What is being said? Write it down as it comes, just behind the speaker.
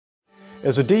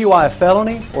Is a DUI a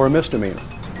felony or a misdemeanor?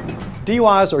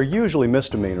 DUIs are usually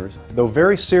misdemeanors, though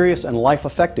very serious and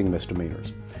life-affecting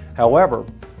misdemeanors. However,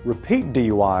 repeat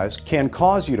DUIs can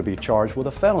cause you to be charged with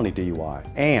a felony DUI,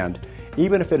 and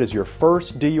even if it is your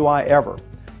first DUI ever,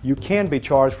 you can be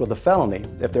charged with a felony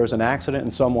if there's an accident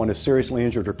and someone is seriously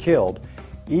injured or killed,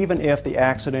 even if the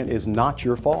accident is not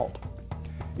your fault.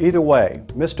 Either way,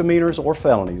 misdemeanors or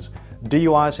felonies,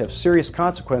 DUIs have serious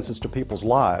consequences to people's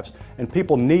lives, and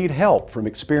people need help from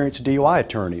experienced DUI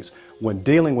attorneys when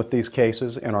dealing with these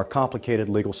cases in our complicated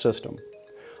legal system.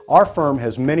 Our firm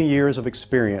has many years of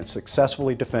experience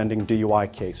successfully defending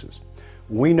DUI cases.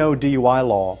 We know DUI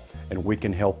law, and we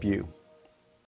can help you.